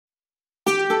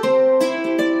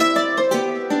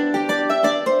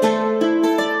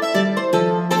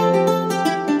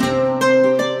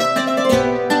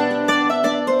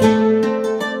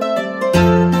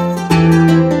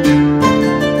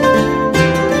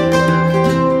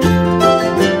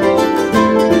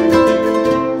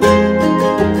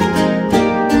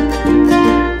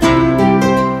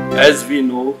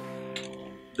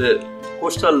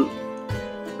coastal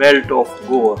belt of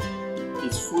Goa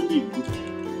is fully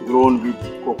grown with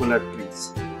coconut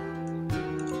trees,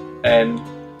 and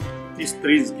these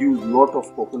trees give lot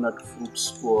of coconut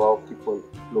fruits to our people,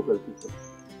 local people.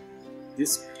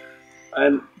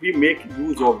 And we make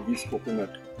use of this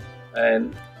coconut,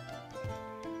 and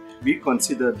we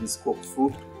consider this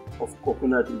fruit of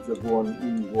coconut is a grown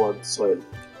in Goa soil.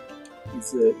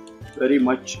 It's very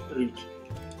much rich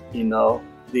in our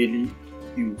daily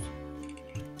use.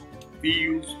 We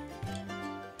use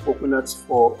coconuts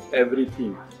for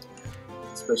everything,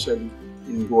 especially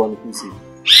in Goan cuisine.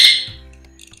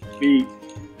 We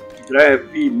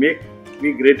grate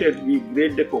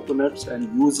the coconuts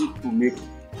and use it to make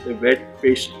a wet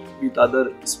paste with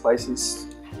other spices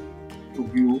to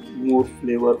give more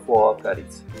flavor for our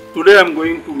curries. Today I am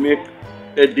going to make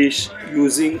a dish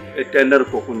using a tender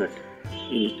coconut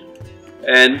in it,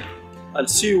 and I'll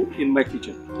see you in my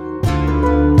kitchen.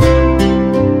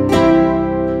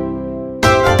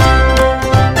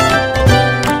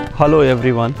 Hello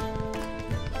everyone,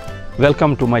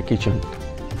 welcome to my kitchen.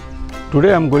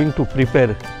 Today I am going to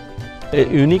prepare a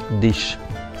unique dish,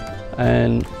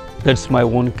 and that's my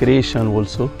own creation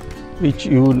also, which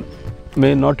you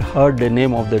may not heard the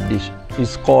name of the dish.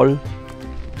 It's called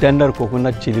tender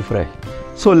coconut chili fry.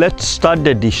 So let's start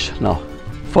the dish now.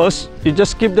 First, you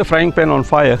just keep the frying pan on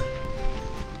fire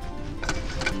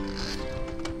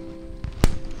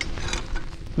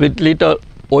with little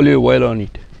olive oil on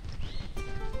it.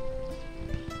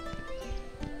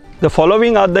 The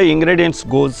following are the ingredients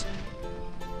goes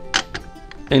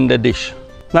in the dish.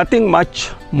 Nothing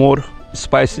much more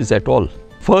spices at all.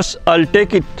 First, I'll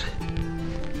take it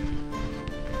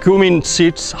cumin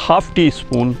seeds, half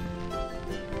teaspoon.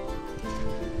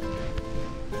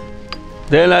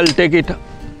 Then I'll take it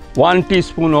 1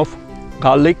 teaspoon of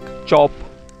garlic chop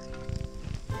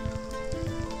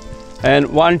and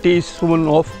 1 teaspoon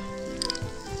of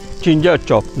ginger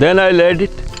chop. Then I'll add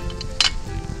it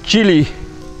chili,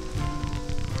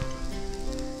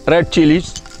 red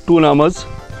chilies 2 numbers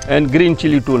and green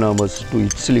chili 2 numbers to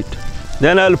each slit.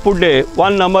 Then I'll put a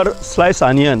 1 number sliced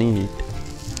onion in it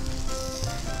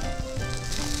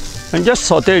and just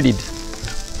sauteed it.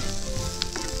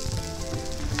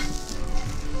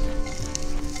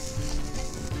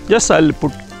 Just I'll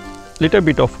put little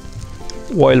bit of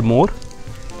oil more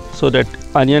so that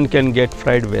onion can get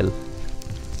fried well.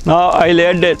 Now I'll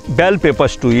add the bell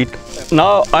peppers to it.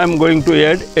 Now I'm going to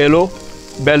add yellow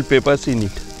bell peppers in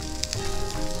it.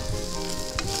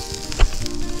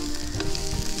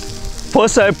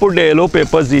 First I put the yellow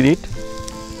peppers in it.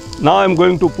 Now I'm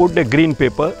going to put the green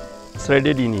pepper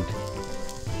shredded in it.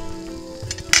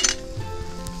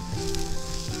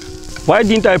 Why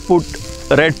didn't I put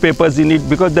red peppers in it?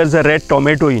 Because there's a red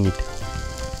tomato in it,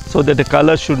 so that the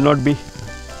color should not be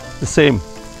the same.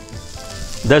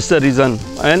 That's the reason.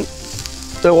 And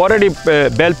the already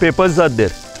bell peppers are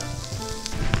there.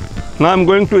 Now I'm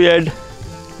going to add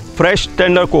fresh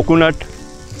tender coconut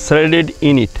shredded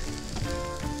in it.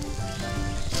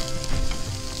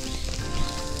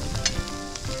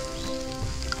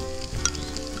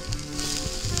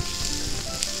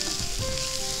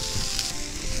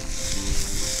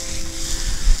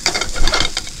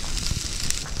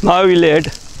 Now we will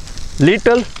add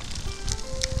little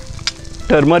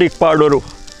turmeric powder,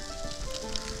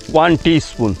 1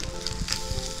 teaspoon.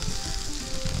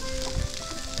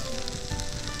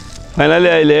 Finally,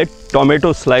 I will add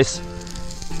tomato slice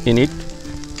in it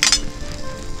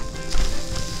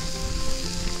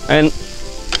and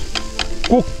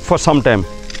cook for some time.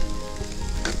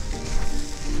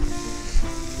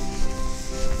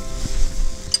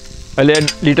 I will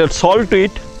add little salt to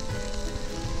it.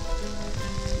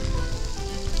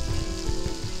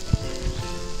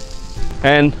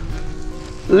 And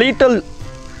little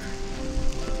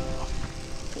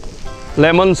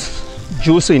lemon's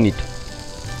juice in it,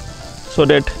 so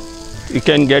that you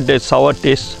can get the sour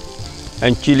taste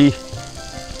and chili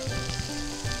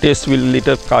taste will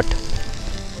little cut.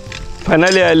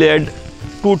 Finally, I'll add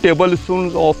 2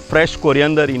 tablespoons of fresh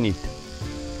coriander in it.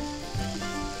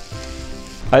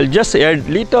 I'll just add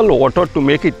little water to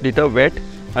make it little wet,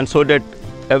 and so that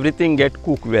everything get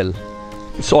cooked well.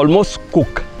 It's almost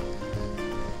cooked.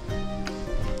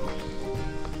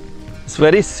 It's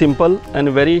very simple and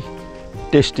very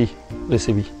tasty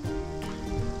recipe.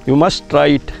 You must try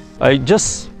it. I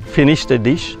just finished the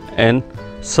dish and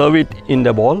serve it in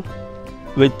the bowl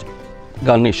with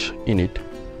garnish in it.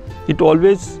 It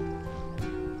always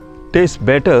tastes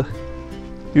better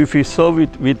if you serve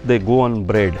it with the Goan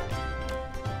bread.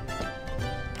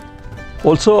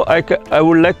 Also, I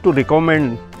would like to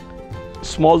recommend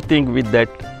small thing with that,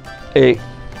 a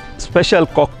special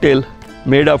cocktail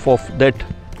made up of that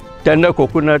tender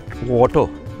coconut water,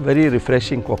 very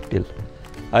refreshing cocktail.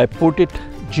 I put it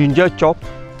ginger chop,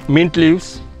 mint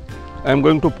leaves. I am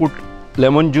going to put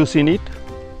lemon juice in it.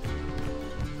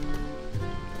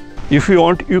 If you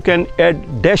want, you can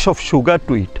add dash of sugar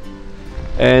to it,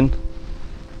 and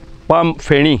palm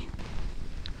feni.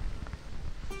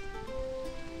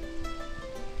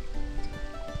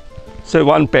 Say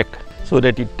 1 pack, so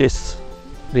that it tastes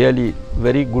really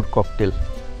very good cocktail.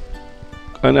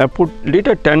 And I put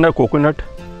little tender coconut,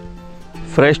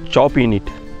 fresh chop in it.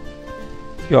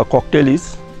 Your cocktail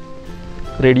is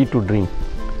ready to drink,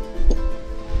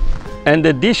 and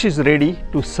the dish is ready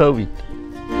to serve it.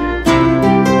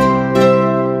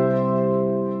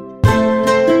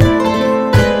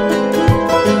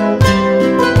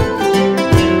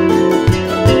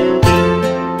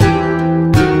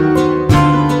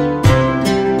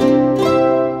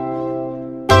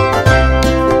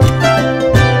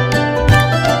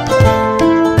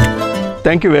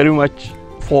 Thank you very much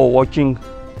for watching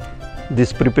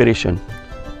this preparation.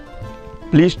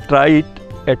 Please try it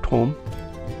at home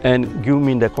and give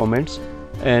me in the comments,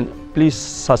 and please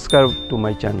subscribe to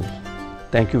my channel.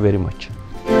 Thank you very much.